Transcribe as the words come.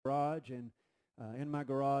garage, and in my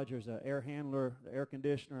garage there's an air handler, the air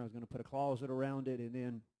conditioner. I was going to put a closet around it and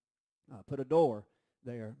then put a door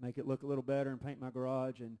there, make it look a little better, and paint my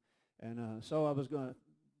garage. And so I was going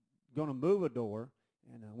to move a door,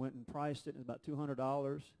 and I went and priced it. It was about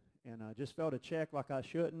 $200, and I just felt a check like I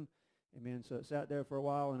shouldn't. Amen. So it sat there for a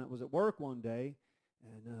while, and it was at work one day,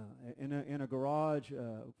 and in a garage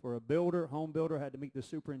for a builder, home builder, had to meet the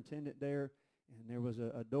superintendent there, and there was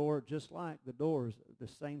a door just like the doors, the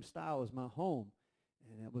same style as my home,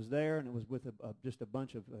 and it was there, and it was with just a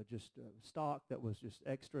bunch of stock that was just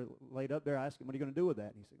extra laid up there. I asked him, "What are you going to do with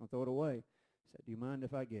that?" And he said, "I'm going to throw it away." I said, "Do you mind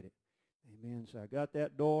if I get it?" Amen. So I got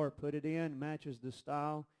that door, put it in, matches the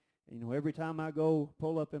style. And, every time I go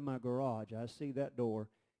pull up in my garage, I see that door,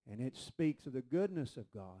 and it speaks of the goodness of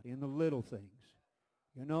God in the little things.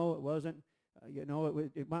 It wasn't,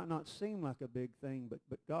 it might not seem like a big thing,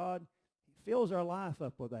 but God fills our life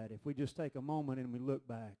up with that if we just take a moment and we look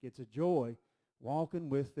back. It's a joy walking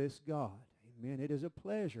with this God. Amen. It is a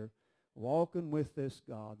pleasure walking with this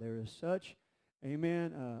God. There is such,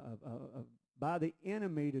 amen, by the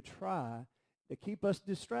enemy to try to keep us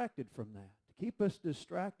distracted from that, to keep us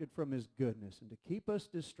distracted from his goodness, and to keep us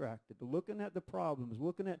distracted, to looking at the problems,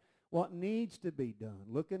 looking at what needs to be done,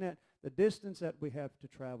 looking at the distance that we have to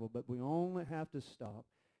travel. But we only have to stop,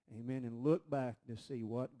 amen, and look back to see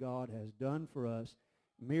what God has done for us,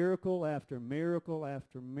 miracle after miracle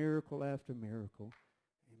after miracle after miracle.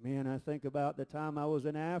 Amen. I think about the time I was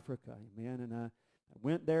in Africa, amen, and I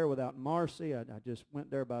went there without Marcy. I just went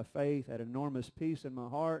there by faith, had enormous peace in my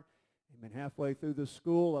heart. Amen. Halfway through the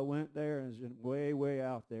school, I went there, and it was way, way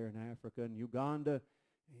out there in Africa, in Uganda.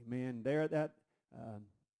 Amen. There at that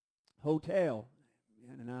hotel,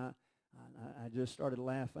 and I just started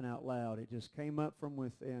laughing out loud. It just came up from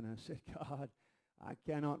within. I said, "God, I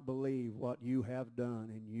cannot believe what you have done,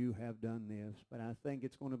 and you have done this." But I think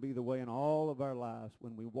it's going to be the way in all of our lives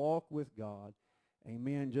when we walk with God.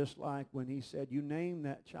 Amen. Just like when he said, "You name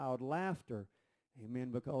that child Laughter."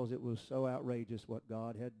 Amen. Because it was so outrageous what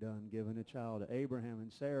God had done, giving a child to Abraham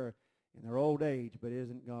and Sarah in their old age. But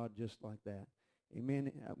isn't God just like that?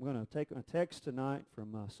 Amen. I'm going to take a text tonight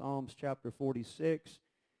from Psalms chapter 46.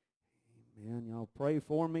 Amen. Y'all pray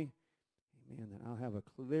for me. Amen. That I'll have a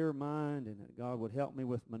clear mind, and that God would help me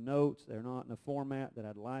with my notes. They're not in the format that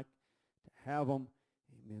I'd like to have them.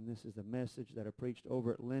 Amen. This is the message that I preached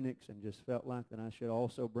over at Lennox, and just felt like that I should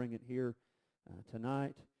also bring it here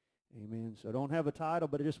tonight. Amen. So I don't have a title,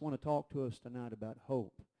 but I just want to talk to us tonight about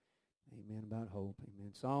hope. Amen. About hope.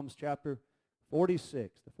 Amen. Psalms chapter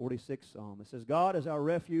 46, the 46th Psalm. It says, "God is our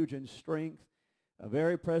refuge and strength, a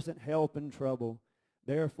very present help in trouble.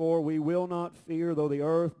 Therefore we will not fear, though the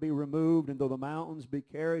earth be removed, and though the mountains be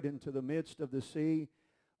carried into the midst of the sea,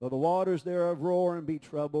 though the waters thereof roar and be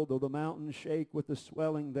troubled, though the mountains shake with the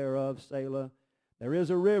swelling thereof, Selah. There is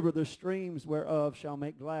a river, the streams whereof shall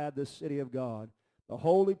make glad the city of God, the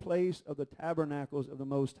holy place of the tabernacles of the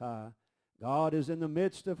Most High. God is in the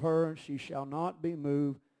midst of her, and she shall not be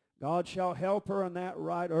moved. God shall help her, and that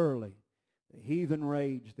right early. The heathen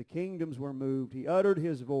raged, the kingdoms were moved. He uttered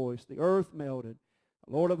his voice, the earth melted.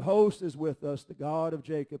 The Lord of hosts is with us. The God of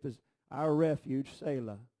Jacob is our refuge,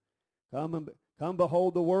 Selah. Come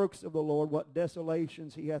behold the works of the Lord, what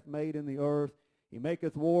desolations he hath made in the earth. He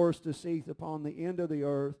maketh wars to cease upon the end of the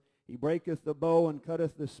earth. He breaketh the bow and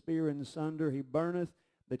cutteth the spear in sunder. He burneth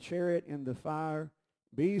the chariot in the fire.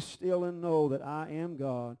 Be still and know that I am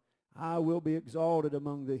God. I will be exalted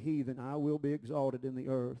among the heathen. I will be exalted in the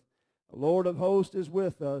earth. The Lord of hosts is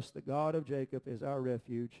with us. The God of Jacob is our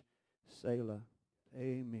refuge, Selah."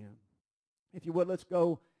 Amen. If you would, let's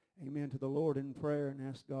go, amen, to the Lord in prayer and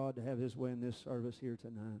ask God to have his way in this service here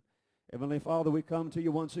tonight. Heavenly Father, we come to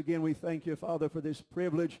you once again. We thank you, Father, for this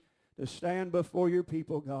privilege to stand before your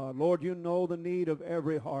people, God. Lord, you know the need of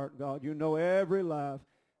every heart, God. You know every life.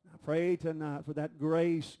 I pray tonight for that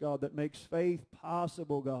grace, God, that makes faith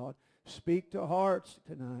possible, God. Speak to hearts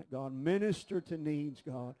tonight, God. Minister to needs,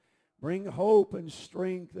 God. Bring hope and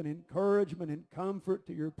strength and encouragement and comfort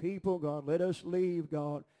to your people, God. Let us leave,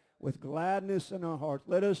 God, with gladness in our hearts.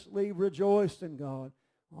 Let us leave rejoicing, God.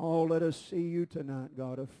 Oh, let us see you tonight,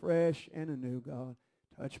 God, afresh and anew, God.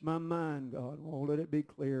 Touch my mind, God. Oh, let it be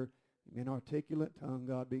clear. In articulate tongue,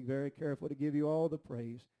 God. Be very careful to give you all the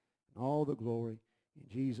praise and all the glory. In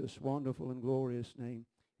Jesus' wonderful and glorious name,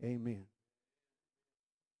 amen.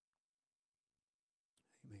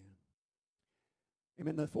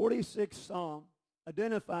 Amen. The 46th Psalm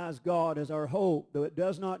identifies God as our hope, though it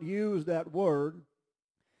does not use that word.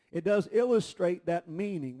 It does illustrate that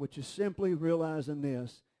meaning, which is simply realizing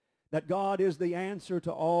this, that God is the answer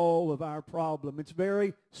to all of our problem. It's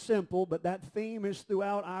very simple, but that theme is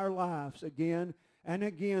throughout our lives again and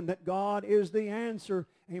again, that God is the answer,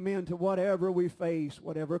 amen, to whatever we face,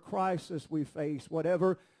 whatever crisis we face,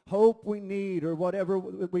 whatever hope we need, or whatever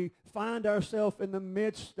we find ourselves in the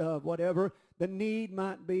midst of, whatever the need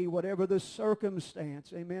might be, whatever the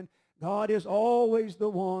circumstance, amen. God is always the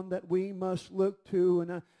one that we must look to.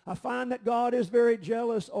 And I find that God is very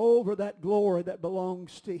jealous over that glory that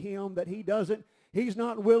belongs to Him, that He's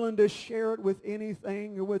not willing to share it with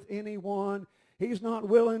anything or with anyone. He's not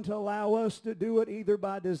willing to allow us to do it either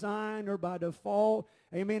by design or by default.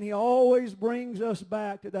 Amen. He always brings us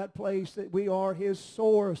back to that place that we are His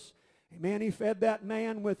source. Amen. He fed that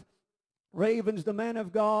man with ravens, the man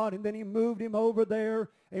of God, and then He moved him over there,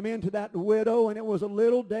 amen, to that widow, and it was a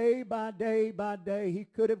little day by day by day. He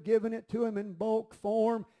could have given it to him in bulk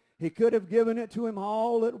form. He could have given it to him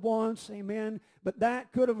all at once, amen, but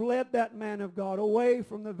that could have led that man of God away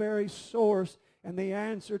from the very source and the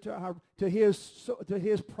answer to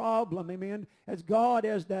his problem, amen, as God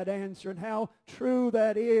as that answer, and how true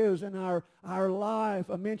that is in our life.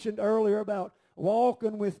 I mentioned earlier about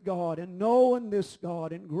walking with God and knowing this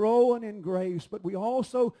God and growing in grace, but we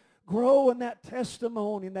also grow in that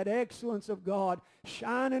testimony and that excellence of God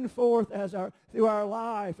shining forth through our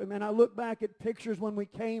life. I mean, I look back at pictures when we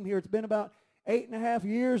came here. It's been about 8.5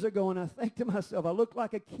 years ago, and I think to myself, I looked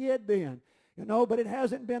like a kid then, but it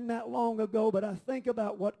hasn't been that long ago. But I think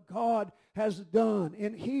about what God has done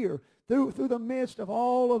in here through the midst of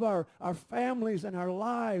all of our families and our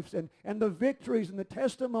lives, and the victories and the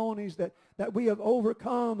testimonies that we have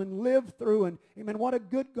overcome and lived through. And amen, what a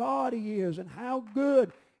good God He is, and how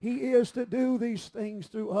good He is to do these things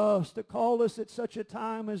through us, to call us at such a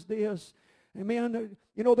time as this. Amen.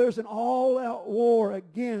 There's an all-out war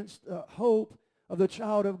against the hope of the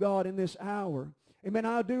child of God in this hour. Amen.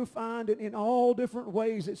 I do find it in all different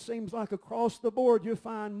ways. It seems like across the board you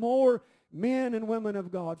find more men and women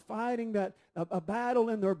of God fighting a battle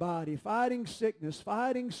in their body, fighting sickness,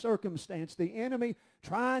 fighting circumstance, the enemy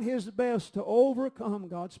trying his best to overcome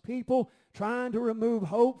God's people, trying to remove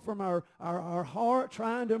hope from our heart,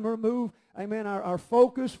 trying to remove, amen, our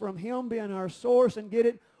focus from Him being our source and get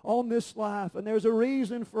it on this life. And there's a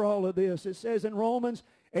reason for all of this. It says in Romans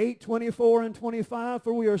 8:24 and 25,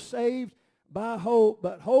 for we are saved by hope,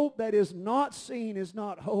 but hope that is not seen is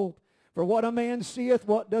not hope. For what a man seeth,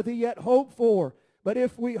 what doth he yet hope for? But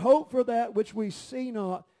if we hope for that which we see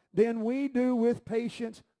not, then we do with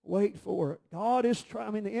patience wait for it.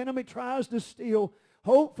 The enemy tries to steal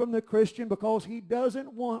hope from the Christian because he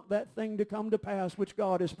doesn't want that thing to come to pass which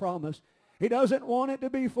God has promised. He doesn't want it to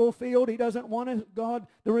be fulfilled. He doesn't want God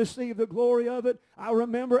to receive the glory of it. I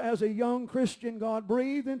remember as a young Christian, God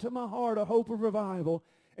breathed into my heart a hope of revival.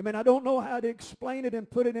 Amen. I don't know how to explain it and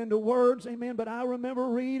put it into words, amen, but I remember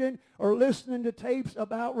reading or listening to tapes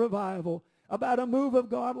about revival, about a move of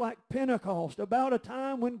God like Pentecost, about a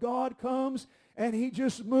time when God comes and He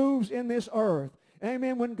just moves in this earth.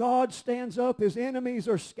 Amen. When God stands up, His enemies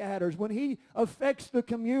are scattered. When He affects the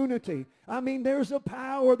community, there's a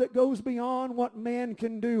power that goes beyond what man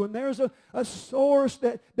can do. And there's a source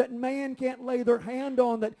that man can't lay their hand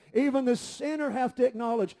on, that even the sinner have to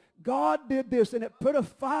acknowledge. God did this, and it put a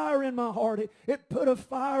fire in my heart. It put a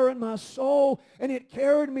fire in my soul, and it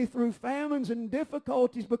carried me through famines and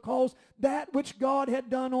difficulties because that which God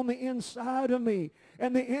had done on the inside of me.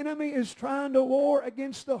 And the enemy is trying to war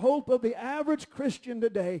against the hope of the average Christian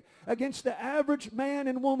today, against the average man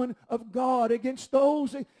and woman of God, against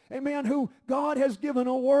those, amen, who God has given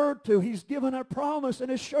a word to. He's given a promise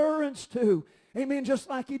and assurance to. Amen, just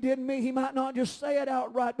like He did me. He might not just say it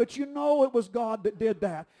outright, but it was God that did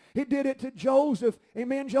that. He did it to Joseph.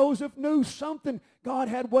 Amen, Joseph knew something God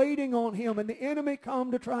had waiting on him, and the enemy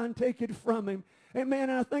come to try and take it from him. Amen,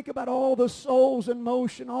 and I think about all the souls in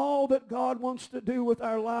motion, all that God wants to do with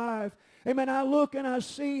our life. Amen, I look and I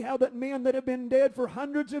see how that men that have been dead for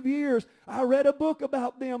hundreds of years, I read a book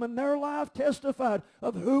about them, and their life testified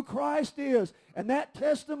of who Christ is. And that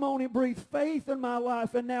testimony breathed faith in my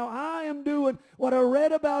life. And now I am doing what I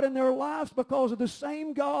read about in their lives because of the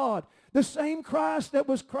same God, the same Christ that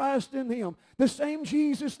was Christ in them, the same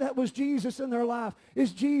Jesus that was Jesus in their life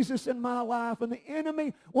is Jesus in my life. And the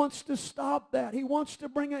enemy wants to stop that. He wants to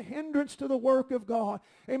bring a hindrance to the work of God.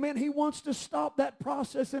 Amen. He wants to stop that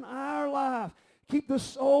process in our life. Keep the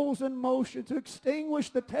souls in motion to extinguish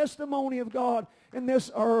the testimony of God in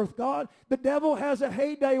this earth. The devil has a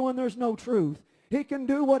heyday when there's no truth. He can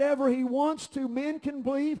do whatever he wants to. Men can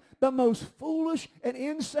believe the most foolish and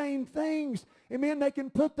insane things. Amen. They can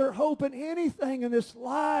put their hope in anything in this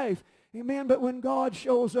life. Amen. But when God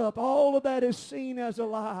shows up, all of that is seen as a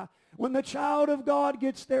lie. When the child of God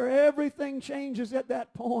gets there, everything changes at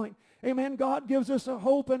that point. Amen. God gives us a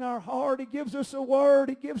hope in our heart. He gives us a word.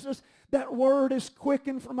 He gives us that word is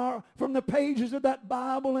quickened from the pages of that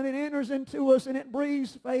Bible, and it enters into us and it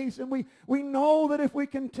breathes faith. And we know that if we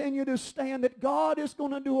continue to stand, that God is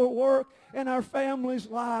going to do a work in our family's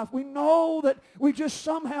life. We know that we just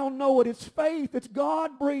somehow know it. It's faith. It's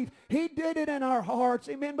God-breathed. He did it in our hearts.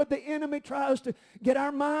 Amen. But the enemy tries to get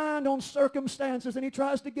our mind on circumstances, and he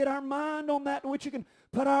tries to get our mind on that which you can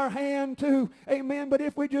put our hand to. Amen. But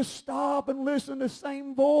if we just stop and listen to the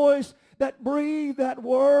same voice that breathed that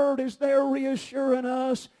word is there reassuring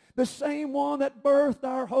us, the same one that birthed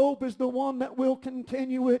our hope is the one that will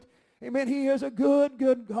continue it. Amen. He is a good,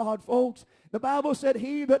 good God, folks. The Bible said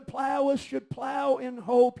he that ploweth should plow in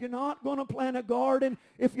hope. You're not going to plant a garden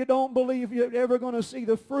if you don't believe you're ever going to see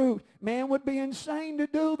the fruit. Man would be insane to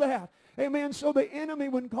do that. Amen. So the enemy,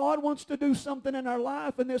 when God wants to do something in our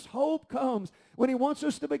life and this hope comes, when he wants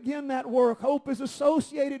us to begin that work, hope is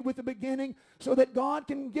associated with the beginning so that God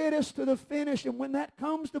can get us to the finish. And when that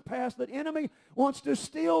comes to pass, the enemy wants to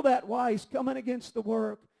steal that while he's coming against the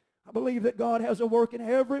work. I believe that God has a work in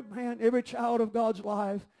every man, every child of God's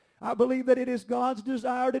life. I believe that it is God's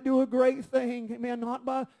desire to do a great thing. Amen. Not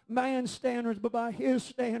by man's standards, but by his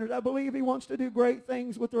standards. I believe he wants to do great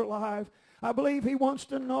things with their life. I believe he wants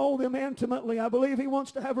to know them intimately. I believe he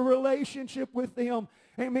wants to have a relationship with them.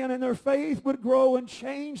 Amen. And their faith would grow and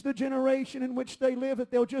change the generation in which they live, that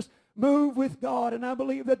they'll just move with God. And I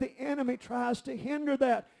believe that the enemy tries to hinder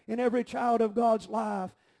that in every child of God's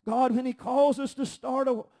life. God, when he calls us to start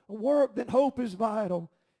a work, then hope is vital.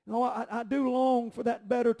 You know, I do long for that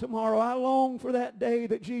better tomorrow. I long for that day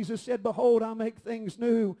that Jesus said, behold, I make things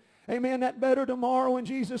new. Amen. That better tomorrow when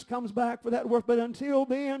Jesus comes back for that work. But until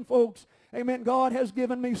then, folks, amen, God has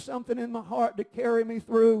given me something in my heart to carry me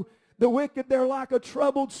through. The wicked, they're like a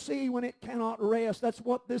troubled sea when it cannot rest. That's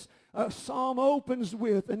what this psalm opens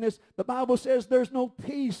with. And the Bible says, there's no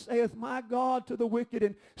peace, saith my God, to the wicked.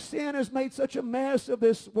 And sin has made such a mess of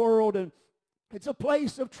this world. And it's a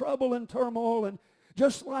place of trouble and turmoil. And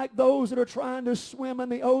just like those that are trying to swim in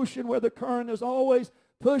the ocean where the current is always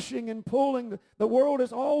pushing and pulling, the world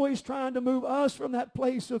is always trying to move us from that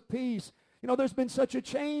place of peace. You know, there's been such a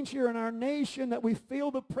change here in our nation that we feel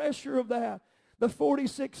the pressure of that. The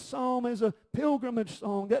 46th Psalm is a pilgrimage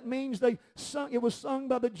song. That means it was sung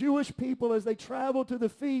by the Jewish people as they traveled to the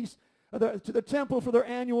feast, to the temple for their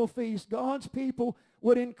annual feast. God's people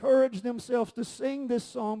would encourage themselves to sing this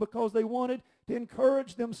song because they wanted to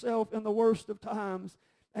encourage themselves in the worst of times.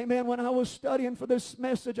 Amen. When I was studying for this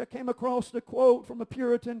message, I came across a quote from a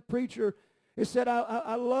Puritan preacher. It said,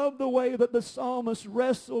 I love the way that the psalmists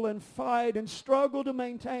wrestle and fight and struggle to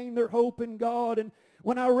maintain their hope in God. And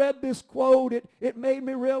when I read this quote, it made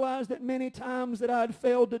me realize that many times that I'd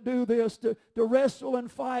failed to do this, to wrestle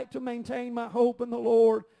and fight to maintain my hope in the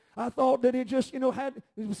Lord. I thought that it just,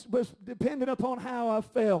 was dependent upon how I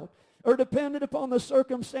felt or dependent upon the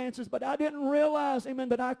circumstances, but I didn't realize, amen,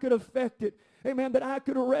 that I could affect it. Amen, that I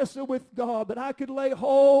could wrestle with God, that I could lay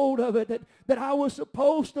hold of it, that I was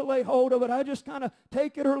supposed to lay hold of it. I just kind of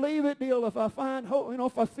take it or leave it deal. If I find hope,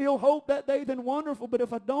 if I feel hope that day, then wonderful. But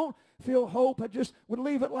if I don't feel hope, I just would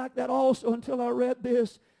leave it like that also until I read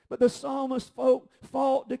this. But the psalmist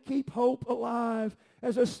fought to keep hope alive.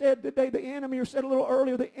 As I said today, the enemy, or said a little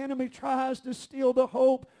earlier, the enemy tries to steal the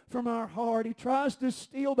hope from our heart. He tries to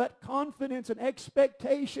steal that confidence and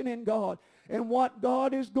expectation in God and what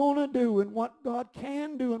God is going to do and what God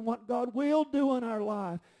can do and what God will do in our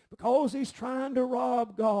life. Because he's trying to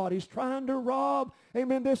rob God. He's trying to rob,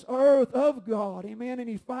 amen, this earth of God. Amen. And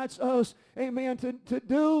he fights us, amen, to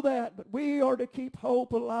do that. But we are to keep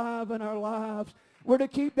hope alive in our lives. We're to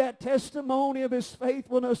keep that testimony of his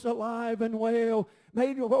faithfulness alive and well.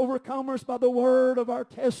 Made overcomers by the word of our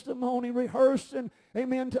testimony, rehearsing,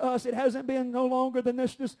 amen, to us. It hasn't been no longer than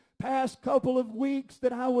this past couple of weeks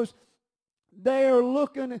that I was there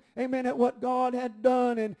looking, amen, at what God had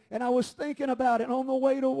done, and I was thinking about it on the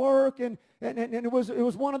way to work, and it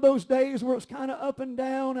was one of those days where it was kind of up and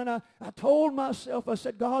down, and I told myself, I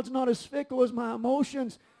said, God's not as fickle as my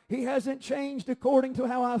emotions. He hasn't changed according to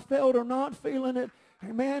how I felt or not feeling it.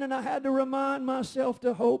 Amen. And I had to remind myself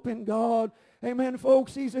to hope in God. Amen,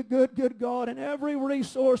 folks. He's a good, good God. And every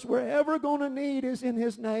resource we're ever going to need is in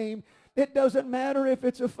his name. It doesn't matter if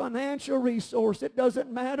it's a financial resource. It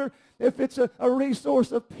doesn't matter if it's a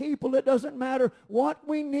resource of people. It doesn't matter what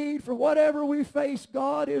we need for whatever we face.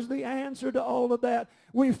 God is the answer to all of that.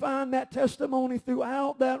 We find that testimony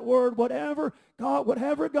throughout that word. Whatever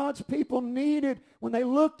God's people needed, when they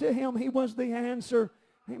looked to him, he was the answer.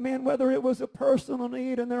 Amen. Whether it was a personal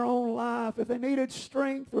need in their own life, if they needed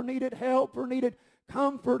strength or needed help or needed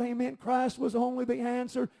comfort, amen, Christ was only the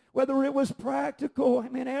answer. Whether it was practical,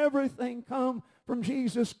 amen, everything come from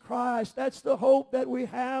Jesus Christ. That's the hope that we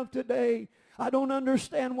have today. I don't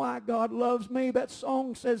understand why God loves me. That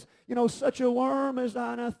song says, you know, such a worm as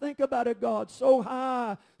I. And I think about it, God, so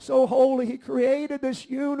high, so holy. He created this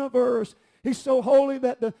universe. He's so holy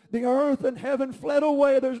that the earth and heaven fled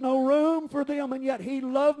away. There's no room for them. And yet He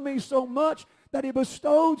loved me so much that He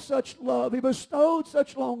bestowed such love. He bestowed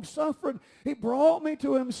such long suffering. He brought me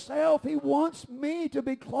to Himself. He wants me to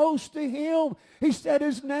be close to Him. He set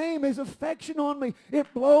His name, His affection on me.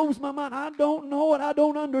 It blows my mind. I don't know it. I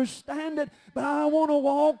don't understand it. But I want to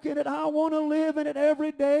walk in it. I want to live in it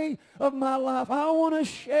every day of my life. I want to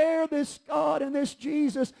share this God and this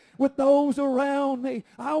Jesus with those around me.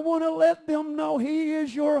 I want to let them know He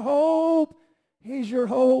is your hope. He's your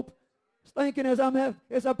hope. Thinking as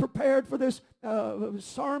I prepared for this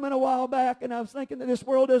sermon a while back, and I was thinking that this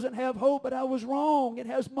world doesn't have hope, but I was wrong. It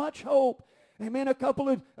has much hope. Amen. A couple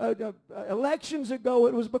of elections ago,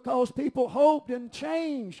 it was because people hoped and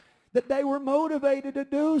changed, that they were motivated to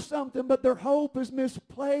do something, but their hope is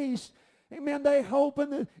misplaced. Amen. They hope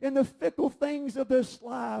in the fickle things of this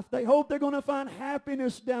life. They hope they're going to find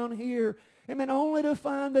happiness down here. Amen. Only to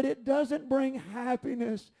find that it doesn't bring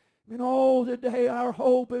happiness. And oh, today our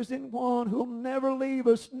hope is in one who will never leave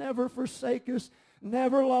us, never forsake us,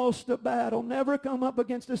 never lost a battle, never come up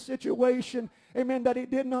against a situation, amen, that He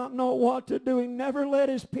did not know what to do. He never led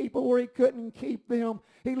His people where He couldn't keep them.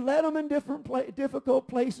 He led them in difficult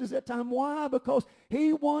places at times. Why? Because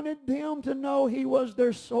He wanted them to know He was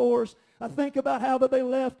their source. I think about how that they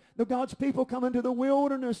left God's people come into the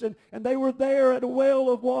wilderness, and they were there at a well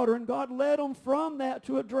of water, and God led them from that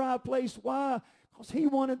to a dry place. Why? He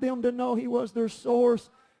wanted them to know He was their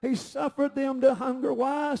source. He suffered them to hunger.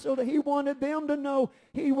 Why? So that He wanted them to know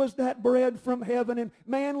He was that bread from heaven. And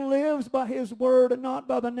man lives by His word and not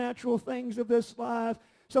by the natural things of this life.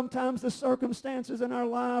 Sometimes the circumstances in our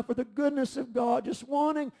life or the goodness of God just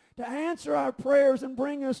wanting to answer our prayers and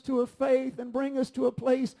bring us to a faith and bring us to a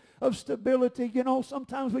place of stability. You know,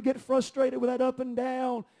 sometimes we get frustrated with that up and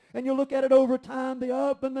down. And you look at it over time, the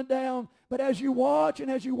up and the down. But as you watch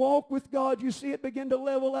and as you walk with God, you see it begin to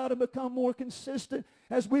level out and become more consistent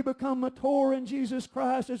as we become mature in Jesus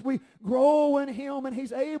Christ, as we grow in Him, and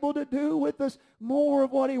He's able to do with us more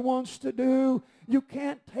of what He wants to do. You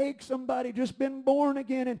can't take somebody just been born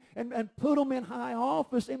again and put them in high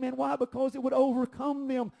office. Amen. Why? Because it would overcome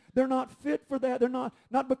them. They're not fit for that. They're not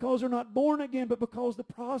because they're not born again, but because the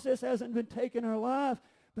process hasn't been taken in our life.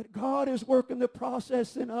 But God is working the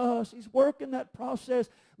process in us. He's working that process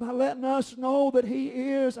by letting us know that He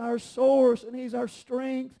is our source and He's our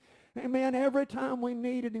strength. Amen. Every time we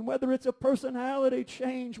needed Him, whether it's a personality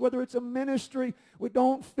change, whether it's a ministry we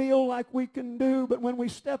don't feel like we can do, but when we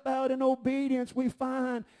step out in obedience, we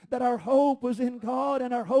find that our hope was in God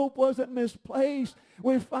and our hope wasn't misplaced.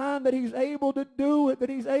 We find that He's able to do it, that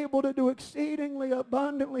He's able to do exceedingly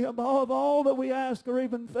abundantly above all that we ask or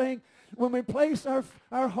even think. When we place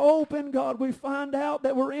our hope in God, we find out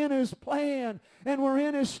that we're in His plan and we're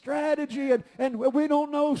in His strategy, and we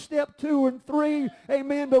don't know step 2 and 3,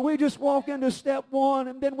 amen, but we just walk into step 1,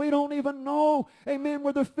 and then we don't even know, amen,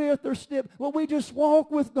 where the 5th or step. Well, we just walk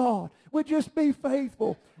with God. We just be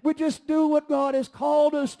faithful. We just do what God has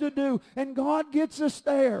called us to do, and God gets us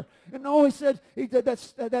there. And He said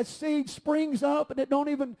that seed springs up,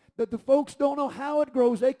 and the folks don't know how it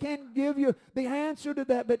grows. They can't give you the answer to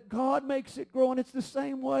that, but God makes it grow, and it's the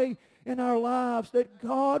same way in our lives, that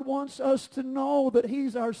God wants us to know that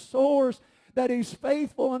He's our source, that He's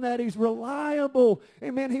faithful, and that He's reliable.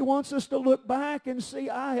 Amen. He wants us to look back and see,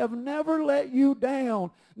 I have never let you down.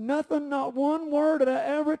 Nothing, not one word that I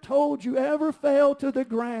ever told you ever fell to the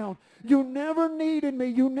ground. You never needed me.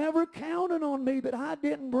 You never counted on me that I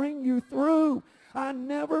didn't bring you through. I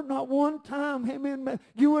never, not one time, amen,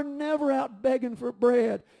 you were never out begging for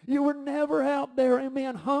bread. You were never out there,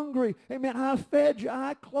 amen, hungry. Amen, I fed you,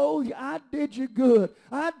 I clothed you, I did you good.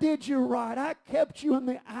 I did you right. I kept you in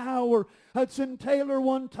the hour. Hudson Taylor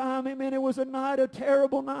one time, amen, it was a night, a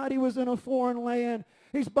terrible night. He was in a foreign land.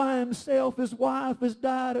 He's by himself. His wife has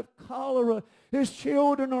died of cholera. His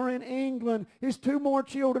children are in England. His 2 more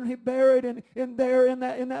children he buried in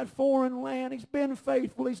that foreign land. He's been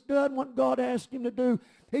faithful. He's done what God asked him to do.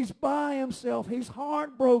 He's by himself. He's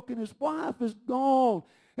heartbroken. His wife is gone.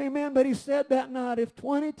 Amen. But he said that night, if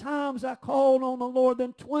 20 times I called on the Lord,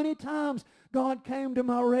 then 20 times God came to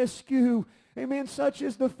my rescue. Amen. Such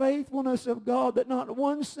is the faithfulness of God that not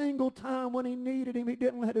one single time when He needed Him, He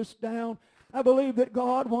didn't let us down. I believe that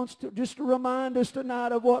God wants to just to remind us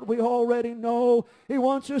tonight of what we already know. He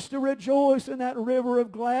wants us to rejoice in that river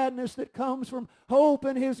of gladness that comes from hope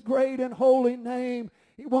in His great and holy name.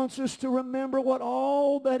 He wants us to remember what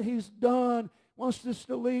all that He's done. He wants us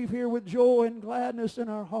to leave here with joy and gladness in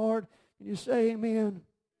our heart. Can you say amen?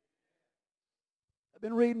 I've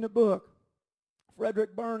been reading a book.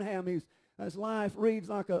 Frederick Burnham, his life reads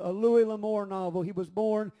like a Louis L'Amour novel. He was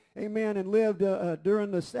born, amen, and lived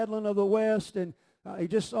during the settling of the West, and he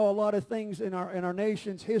just saw a lot of things in our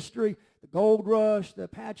nation's history, the Gold Rush, the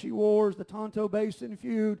Apache Wars, the Tonto Basin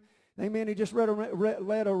feud. Amen. He just led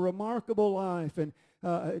a remarkable life, and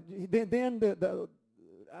then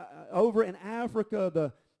over in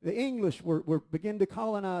Africa, the English were began to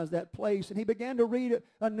colonize that place, and he began to read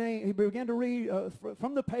a name. He began to read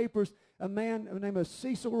from the papers a man named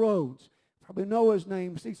Cecil Rhodes. Probably know his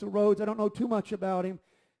name, Cecil Rhodes. I don't know too much about him.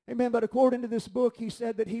 Amen. But according to this book, he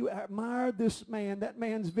said that he admired this man, that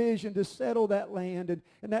man's vision to settle that land,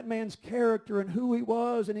 and that man's character and who he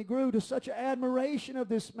was. And he grew to such an admiration of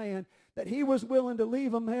this man that he was willing to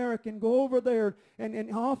leave America and go over there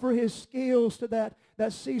and offer his skills to that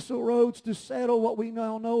Cecil Rhodes to settle what we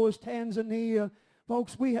now know as Tanzania.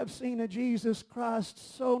 Folks, we have seen a Jesus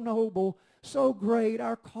Christ so noble, so great.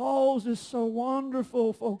 Our cause is so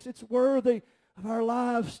wonderful, folks. It's worthy of our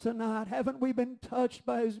lives tonight. Haven't we been touched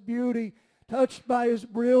by His beauty, touched by His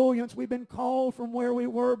brilliance? We've been called from where we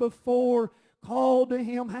were before, called to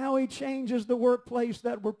Him. How He changes the workplace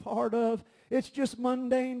that we're part of. It's just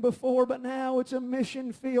mundane before, but now it's a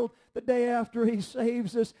mission field the day after He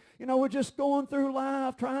saves us. You know, we're just going through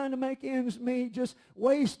life trying to make ends meet, just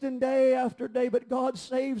wasting day after day, but God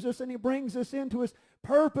saves us and He brings us into His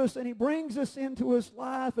purpose and He brings us into His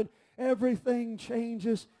life, and everything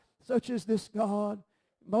changes. Such is this God.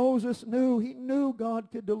 Moses knew God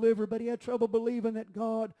could deliver, but he had trouble believing that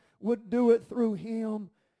God would do it through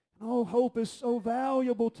him. Oh, hope is so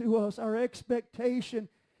valuable to us, our expectation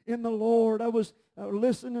in the Lord. I was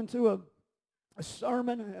listening to a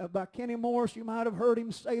sermon by Kenny Morris. You might have heard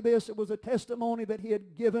him say this. It was a testimony that he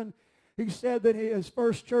had given. He said that his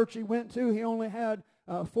first church he went to, he only had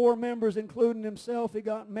 4 members, including himself. He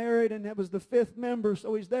got married, and it was the 5th member,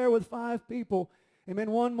 so he's there with 5 people.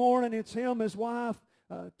 Amen. One morning, it's him, his wife,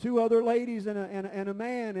 2 other ladies, and a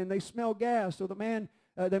man, and they smell gas. So the man,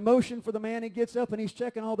 they motion for the man. He gets up, and he's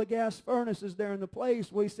checking all the gas furnaces there in the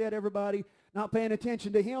place. Well, he said everybody not paying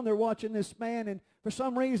attention to him. They're watching this man, and for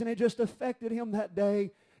some reason, it just affected him that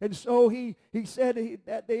day. And so he said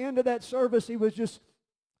at the end of that service, he was just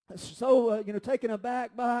so, taken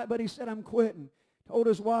aback by it, but he said, I'm quitting. Told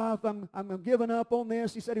his wife, I'm giving up on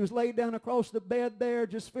this. He said he was laid down across the bed there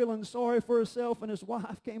just feeling sorry for himself, and his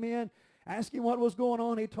wife came in asking what was going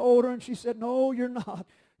on. He told her, and she said, no, you're not.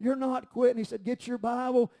 You're not quitting. He said, get your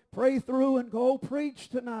Bible, pray through, and go preach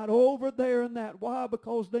tonight over there and that. Why?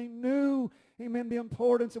 Because they knew, amen, the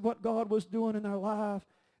importance of what God was doing in their life.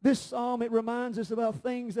 This psalm, it reminds us about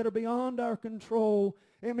things that are beyond our control.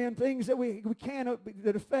 Amen. Things that we can't,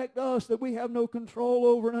 that affect us, that we have no control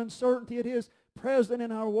over, and uncertainty. It is present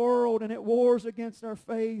in our world, and it wars against our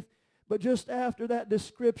faith. But just after that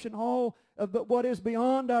description, all of what is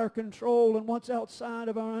beyond our control and what's outside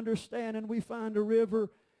of our understanding, we find a river.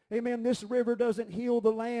 Amen. This river doesn't heal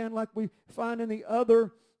the land like we find in the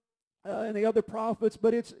other prophets,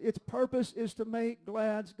 but its purpose is to make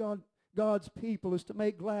glad God's people, is to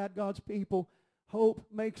make glad God's people. Hope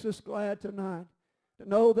makes us glad tonight. To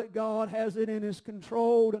know that God has it in His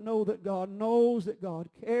control, to know that God knows, that God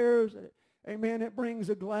cares. Amen. It brings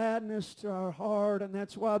a gladness to our heart, and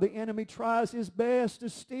that's why the enemy tries his best to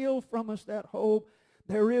steal from us that hope.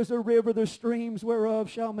 There is a river, the streams whereof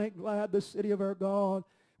shall make glad the city of our God.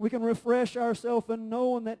 We can refresh ourselves in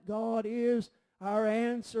knowing that God is our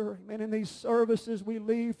answer. Amen. In these services we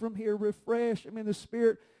leave from here refreshed. Amen. The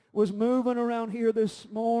Spirit was moving around here this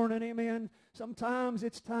morning. Amen. Sometimes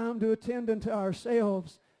it's time to attend unto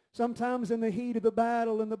ourselves. Sometimes in the heat of the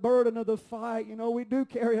battle and the burden of the fight, we do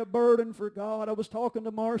carry a burden for God. I was talking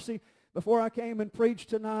to Marcy before I came and preached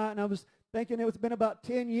tonight, and I was thinking it's been about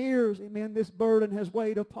 10 years, amen, this burden has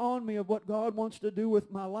weighed upon me of what God wants to do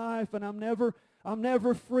with my life, and I'm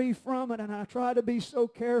never free from it, and I try to be so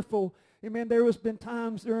careful. Amen. There has been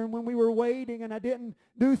times during when we were waiting and I didn't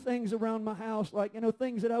do things around my house like,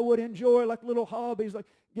 things that I would enjoy, like little hobbies, like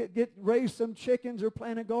raise some chickens or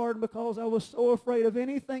plant a garden, because I was so afraid of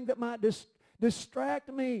anything that might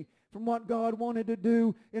distract me from what God wanted to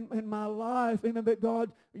do in my life. Amen. But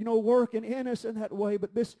God, working in us in that way.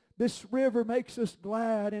 But this river makes us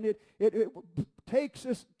glad, and it takes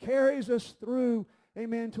us, carries us through,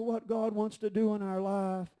 amen, to what God wants to do in our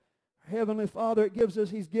life. Heavenly Father,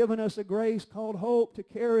 He's given us a grace called hope to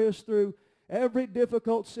carry us through every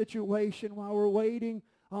difficult situation while we're waiting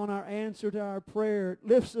on our answer to our prayer. It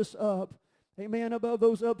lifts us up, amen, above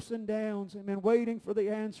those ups and downs, amen, waiting for the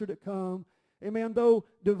answer to come. Amen. Through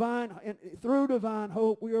divine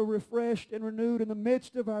hope, we are refreshed and renewed in the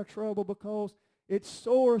midst of our trouble because its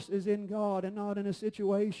source is in God and not in a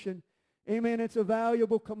situation. Amen. It's a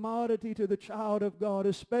valuable commodity to the child of God,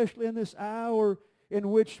 especially in this hour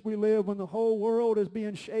in which we live when the whole world is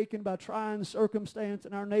being shaken by trying circumstance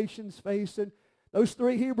and our nation's facing. Those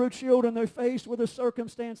 3 Hebrew children, they're faced with a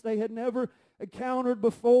circumstance they had never encountered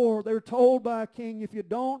before. They're told by a king, if you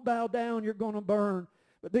don't bow down, you're going to burn.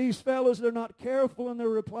 But these fellows, they're not careful in their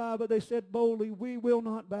reply, but they said boldly, we will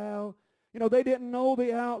not bow. You know, they didn't know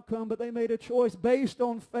the outcome, but they made a choice based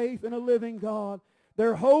on faith in a living God.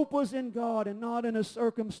 Their hope was in God and not in a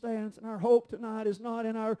circumstance. And our hope tonight is not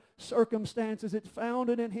in our circumstances. It's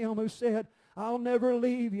founded in Him who said, I'll never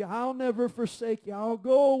leave you. I'll never forsake you. I'll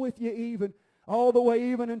go with you even, all the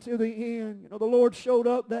way even until the end. You know, the Lord showed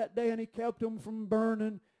up that day and He kept them from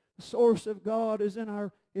burning. The source of God is in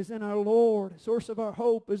our Lord. The source of our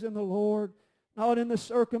hope is in the Lord, not in the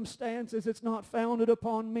circumstances. It's not founded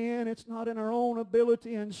upon men. It's not in our own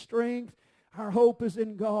ability and strength. Our hope is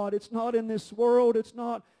in God. It's not in this world. It's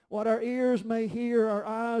not what our ears may hear, our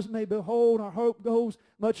eyes may behold. Our hope goes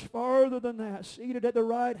much farther than that. Seated at the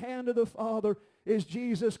right hand of the Father is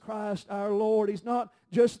Jesus Christ our Lord. He's not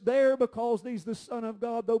just there because He's the Son of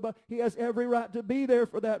God, though but He has every right to be there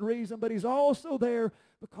for that reason, but He's also there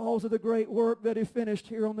because of the great work that He finished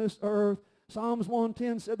here on this earth. Psalms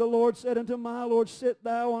 110 said, the Lord said unto my Lord, sit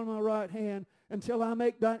thou on my right hand until I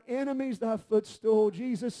make thine enemies thy footstool.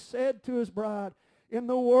 Jesus said to His bride, in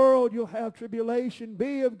the world you'll have tribulation.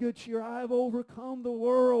 Be of good cheer. I have overcome the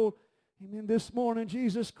world. Amen. This morning,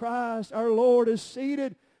 Jesus Christ, our Lord, is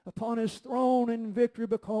seated upon His throne in victory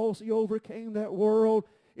because He overcame that world.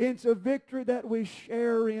 It's a victory that we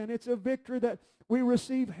share in. It's a victory that we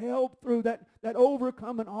receive help through, that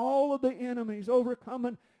overcoming all of the enemies,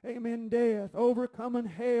 overcoming, amen, death, overcoming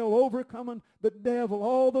hell, overcoming the devil,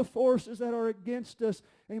 all the forces that are against us.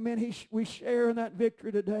 Amen. We share in that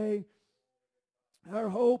victory today. Our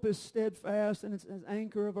hope is steadfast and it's an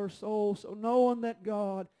anchor of our soul. So knowing that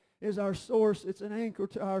God is our source, it's an anchor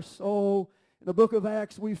to our soul. In the book of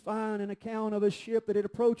Acts, we find an account of a ship that it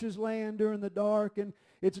approaches land during the dark, and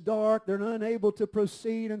it's dark. They're unable to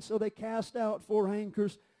proceed, and so they cast out 4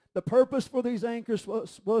 anchors. The purpose for these anchors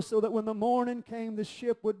was so that when the morning came, the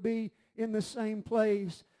ship would be in the same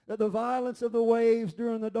place, that the violence of the waves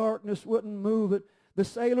during the darkness wouldn't move it. The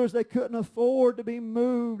sailors, they couldn't afford to be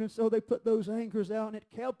moved, and so they put those anchors out, and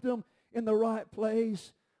it kept them in the right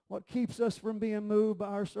place. What keeps us from being moved by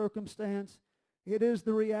our circumstance? It is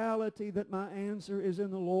the reality that my answer is in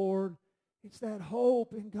the Lord. It's that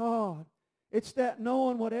hope in God. It's that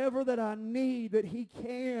knowing whatever that I need, that He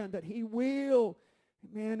can, that He will.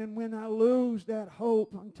 Amen. And when I lose that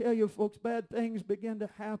hope, I can tell you, folks, bad things begin to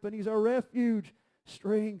happen. He's our refuge,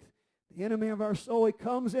 strength. The enemy of our soul, he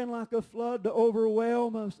comes in like a flood to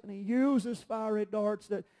overwhelm us, and he uses fiery darts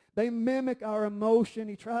that they mimic our emotion.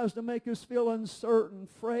 He tries to make us feel uncertain,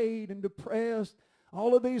 afraid, and depressed.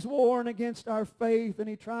 All of these warring against our faith, and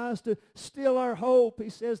he tries to steal our hope. He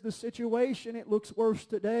says the situation, it looks worse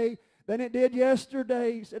today than it did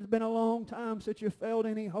yesterday. He said it's been a long time since you felt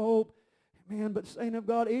any hope. Man, but saint of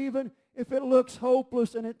God, even if it looks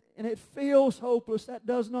hopeless and it feels hopeless, that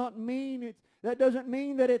doesn't mean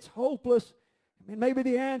that it's hopeless. I mean, maybe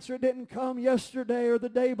the answer didn't come yesterday or the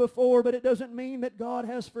day before, but it doesn't mean that God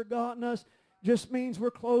has forgotten us. It just means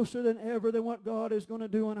we're closer than ever than what God is going to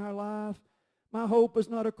do in our life. My hope is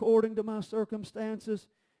not according to my circumstances.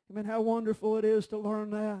 I mean, how wonderful it is to learn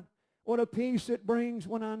that. What a peace it brings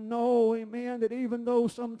when I know, amen, that even though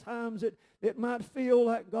sometimes it might feel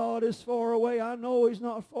like God is far away, I know He's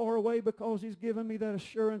not far away because He's given me that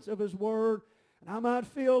assurance of His Word. And I might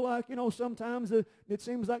feel like, sometimes it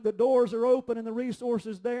seems like the doors are open and the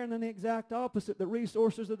resources there, and then the exact opposite. The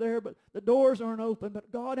resources are there, but the doors aren't open.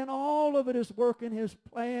 But God in all of it is working His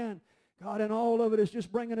plan. God in all of it is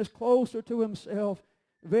just bringing us closer to Himself.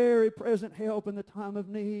 Very present help in the time of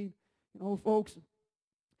need. Folks,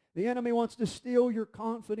 the enemy wants to steal your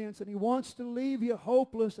confidence, and he wants to leave you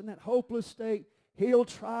hopeless in that hopeless state. He'll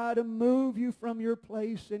try to move you from your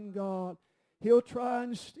place in God. He'll try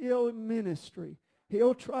and steal ministry.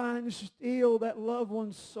 He'll try and steal that loved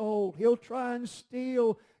one's soul. He'll try and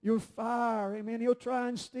steal your fire. Amen. He'll try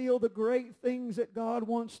and steal the great things that God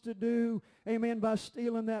wants to do. Amen. By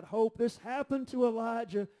stealing that hope. This happened to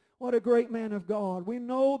Elijah What a great man of God. We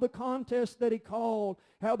know the contest that he called,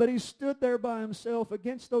 how that he stood there by himself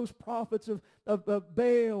against those prophets of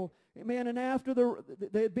Baal. Amen. And after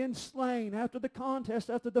they had been slain, after the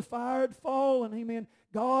contest, after the fire had fallen, amen,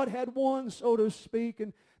 God had won, so to speak.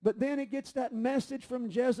 But then he gets that message from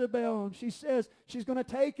Jezebel, and she says she's going to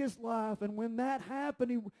take his life. And when that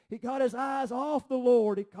happened, he got his eyes off the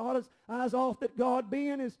Lord. He caught his eyes off that God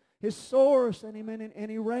being his source, and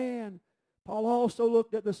he ran. Paul also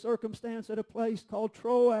looked at the circumstance at a place called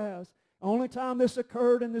Troas. Only time this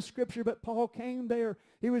occurred in the Scripture, but Paul came there.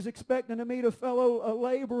 He was expecting to meet a fellow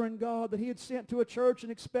laborer in God that he had sent to a church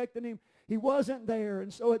and expecting him. He wasn't there,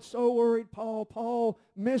 and so it so worried Paul. Paul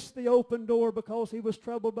missed the open door because he was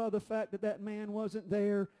troubled by the fact that man wasn't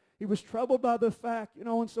there. He was troubled by the fact,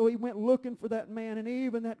 and so he went looking for that man, and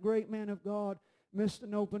even that great man of God missed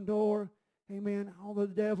an open door. Amen. All the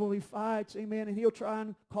devil, he fights. Amen. And he'll try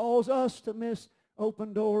and cause us to miss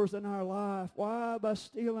open doors in our life. Why? By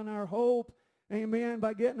stealing our hope. Amen.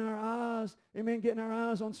 By getting our eyes, getting our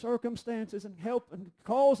eyes on circumstances and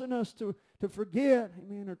causing us to forget.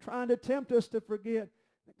 Amen. Or trying to tempt us to forget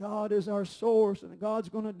that God is our source and that God's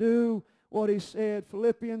going to do what he said.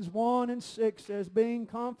 Philippians 1:6 says, being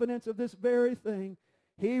confident of this very thing,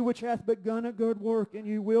 he which hath begun a good work in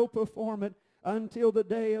you will perform it until the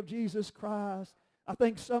day of Jesus Christ. I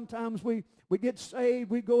think sometimes we get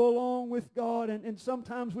saved, we go along with God, and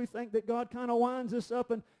sometimes we think that God kind of winds us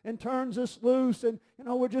up and turns us loose, and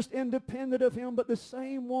we're just independent of him. But the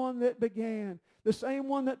same one that began, the same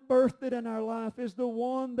one that birthed it in our life is the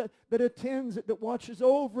one that attends it, that watches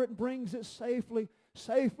over it and brings it safely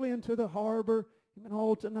into the harbor.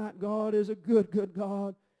 And tonight God is a good, good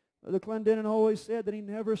God. Brother Clendenin always said that he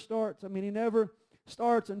never starts. He never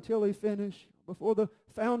starts until he finishes. Before the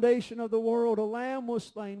foundation of the world, a lamb was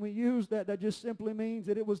slain. We use that. That just simply means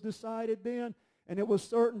that it was decided then, and it was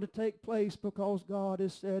certain to take place because God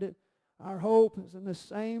has said it. Our hope is in the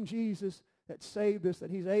same Jesus that saved us,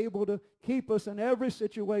 that he's able to keep us in every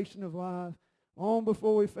situation of life. Long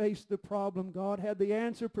before we faced the problem, God had the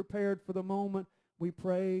answer prepared for the moment we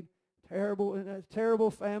prayed.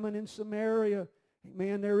 Terrible famine in Samaria.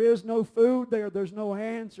 Amen. There is no food there. There's no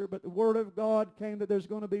answer. But the Word of God came that there's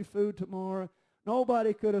going to be food tomorrow.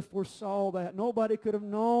 Nobody could have foresaw that. Nobody could have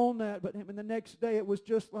known that. But the next day it was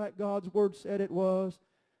just like God's Word said it was.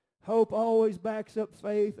 Hope always backs up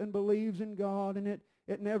faith and believes in God, and it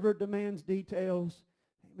never demands details.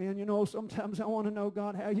 Amen. Sometimes I want to know,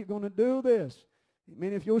 God, how are you going to do this?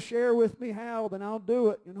 Amen. If you'll share with me how, then I'll do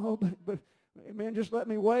it. But amen, just let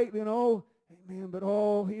me wait, Amen.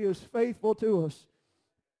 But he is faithful to us.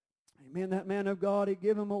 Amen. That man of God, he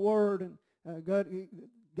gave him a word, and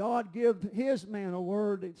God gave his man a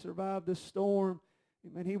word that survived the storm.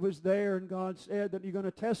 Amen. He was there, and God said that you're going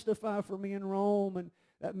to testify for me in Rome. And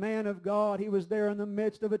that man of God, he was there in the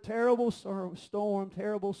midst of a terrible storm,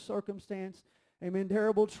 terrible circumstance, amen,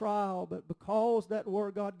 terrible trial. But because that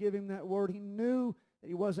word, God gave him that word, he knew that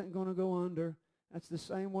he wasn't going to go under. That's the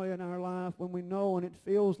same way in our life when we know and it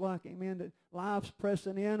feels like, amen, that life's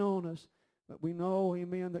pressing in on us. But we know,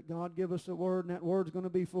 amen, that God give us a word, and that word's going to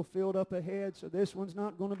be fulfilled up ahead. So this one's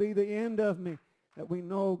not going to be the end of me. That we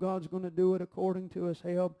know God's going to do it according to his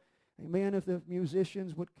help. Amen. If the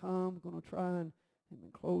musicians would come, I'm going to try and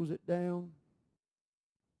close it down.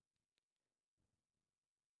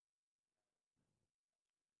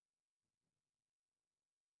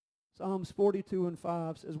 Psalms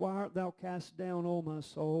 42:5 says, why art thou cast down, O my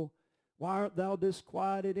soul? Why art thou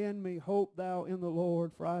disquieted in me? Hope thou in the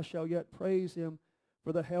Lord, for I shall yet praise him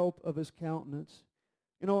for the help of his countenance.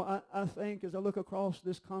 I think as I look across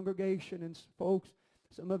this congregation, and folks,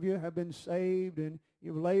 some of you have been saved and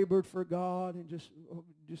you've labored for God, and just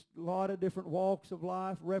a lot of different walks of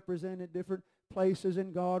life represented, different places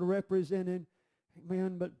in God represented.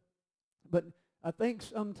 Amen. But I think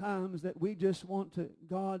sometimes that we just want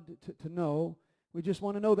God to know. We just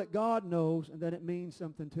want to know that God knows and that it means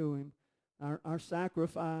something to him. Our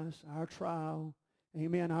sacrifice, our trial,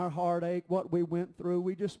 amen, our heartache, what we went through.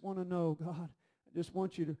 We just want to know, God, I just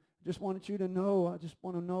wanted you to know. I just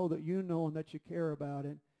want to know that you know and that you care about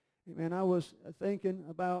it. Amen. I was thinking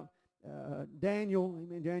about Daniel.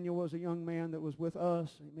 Amen. Daniel was a young man that was with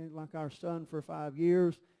us, amen, like our son for 5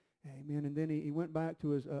 years. Amen. And then he went back to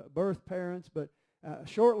his birth parents. But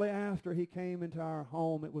shortly after he came into our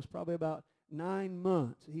home, it was probably about 9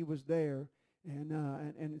 months he was there. And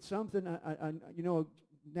it's something,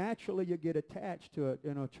 naturally you get attached to it.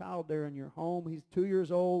 A child there in your home. He's 2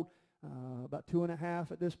 years old, about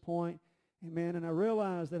 2.5 at this point. Amen. And I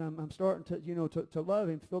realize that I'm starting to love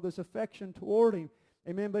him, feel this affection toward him.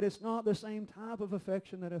 Amen. But it's not the same type of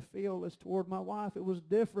affection that I feel as toward my wife. It was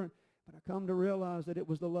different. But I come to realize that it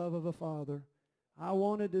was the love of a father. I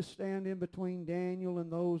wanted to stand in between Daniel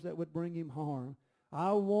and those that would bring him harm.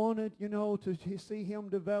 I wanted, to see him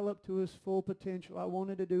develop to his full potential. I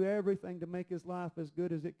wanted to do everything to make his life as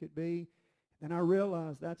good as it could be. And I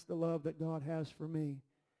realized that's the love that God has for me.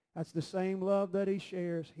 That's the same love that he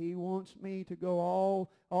shares. He wants me to go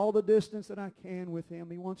all the distance that I can with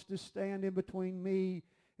him. He wants to stand in between me,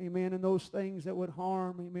 amen, and those things that would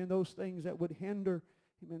harm, amen, those things that would hinder,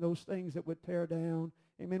 amen, those things that would tear down.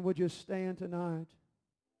 Amen. Would you stand tonight?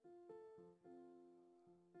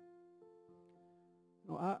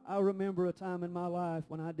 I remember a time in my life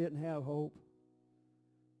when I didn't have hope.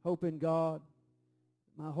 Hope in God.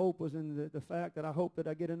 My hope was in the fact that I hope that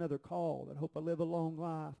I get another call, that I hope I live a long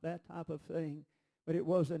life, that type of thing. But it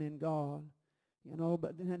wasn't in God.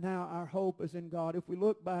 But now our hope is in God. If we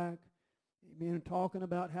look back, amen, talking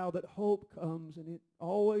about how that hope comes, and it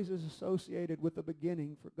always is associated with the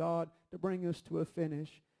beginning for God to bring us to a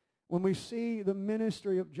finish. When we see the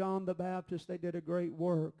ministry of John the Baptist, they did a great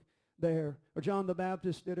work there. Or John the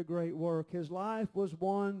Baptist did a great work. His life was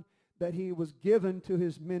one that he was given to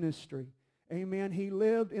his ministry. Amen. He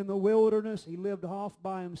lived in the wilderness. He lived off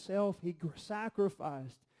by himself. He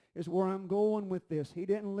sacrificed, is where I'm going with this. He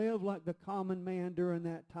didn't live like the common man during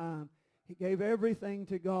that time. He gave everything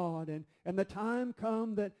to God. And the time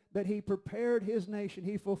come that he prepared his nation.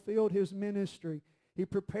 He fulfilled his ministry. He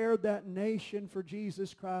prepared that nation for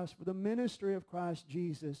Jesus Christ, for the ministry of Christ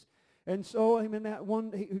Jesus. And so, amen,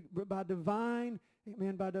 by divine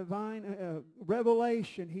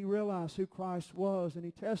revelation, he realized who Christ was, and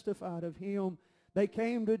he testified of him. They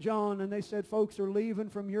came to John and they said, folks are leaving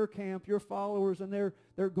from your camp, your followers, and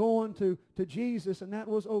they're going to Jesus, and that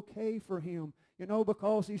was okay for him.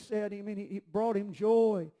 Because he said, amen, he brought him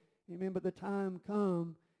joy. Amen, but the time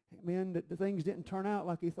come, amen, that the things didn't turn out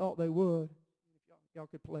like he thought they would. If y'all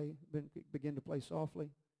could begin to play softly.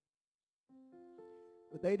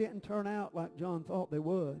 But they didn't turn out like John thought they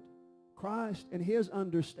would. Christ, in his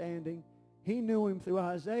understanding, he knew him through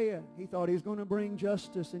Isaiah. He thought he was going to bring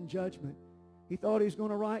justice and judgment. He thought he was going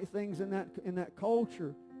to right things in that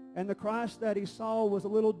culture. And the Christ that he saw was a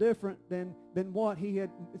little different than what he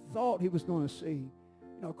had thought he was going to see.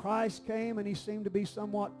 Christ came and he seemed to be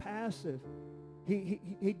somewhat passive.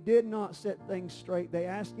 He did not set things straight. They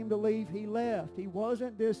asked him to leave. He left. He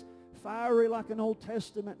wasn't this fiery like an Old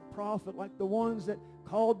Testament prophet, like the ones that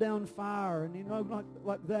called down fire and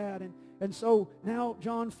like that. And so now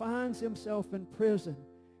John finds himself in prison.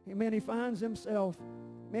 Amen. He finds himself,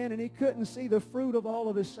 man, and he couldn't see the fruit of all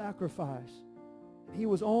of his sacrifice. He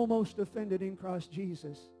was almost offended in Christ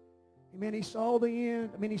Jesus. Amen. He saw the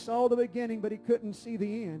end. He saw the beginning, but he couldn't see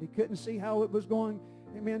the end. He couldn't see how it was going,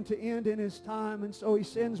 amen, to end in his time. And so he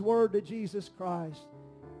sends word to Jesus Christ.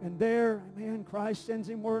 And there, amen, Christ sends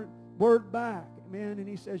him word back. Amen. And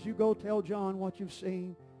he says, you go tell John what you've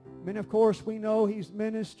seen. Amen. Of course, we know he's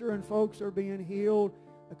minister and folks are being healed.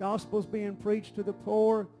 The gospel's being preached to the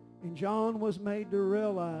poor. And John was made to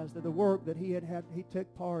realize that the work that he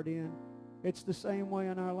took part in. It's the same way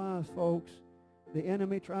in our lives, folks. The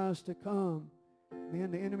enemy tries to come.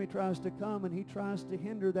 Man, the enemy tries to come and he tries to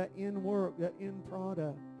hinder that end work, that end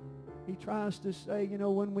product. He tries to say,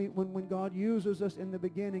 when God uses us in the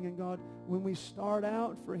beginning and when we start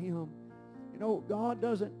out for him, God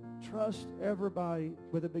doesn't trust everybody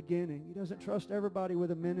with a beginning. He doesn't trust everybody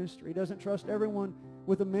with a ministry. He doesn't trust everyone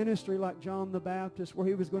with a ministry like John the Baptist, where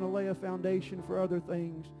he was going to lay a foundation for other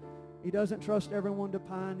things. He doesn't trust everyone to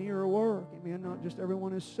pioneer a work. Amen. Not just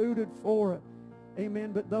everyone is suited for it.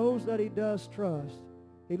 Amen. But those that he does trust,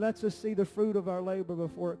 he lets us see the fruit of our labor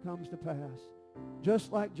before it comes to pass.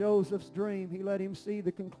 Just like Joseph's dream, he let him see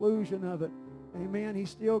the conclusion of it. Amen. He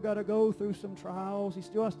still got to go through some trials. He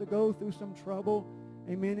still has to go through some trouble.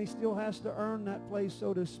 Amen. He still has to earn that place,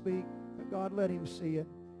 so to speak. But God let him see it.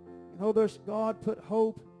 God put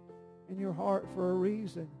hope in your heart for a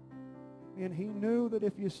reason. And he knew that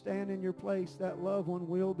if you stand in your place, that loved one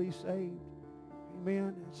will be saved.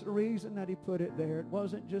 Amen. It's the reason that he put it there. It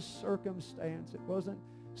wasn't just circumstance. It wasn't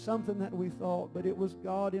something that we thought, but it was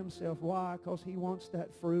God himself. Why? Because he wants that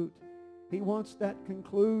fruit. He wants that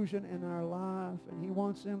conclusion in our life, and he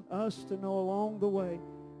wants us to know along the way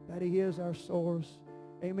that he is our source.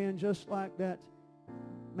 Amen. Just like that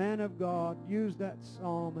man of God used that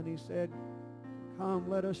psalm, and he said, come,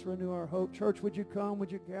 let us renew our hope. Church, would you come?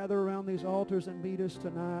 Would you gather around these altars and meet us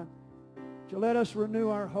tonight? Would you let us renew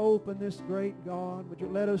our hope in this great God? Would you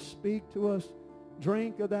let us speak to us?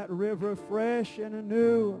 Drink of that river fresh and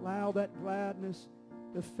anew. Allow that gladness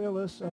to fill us up.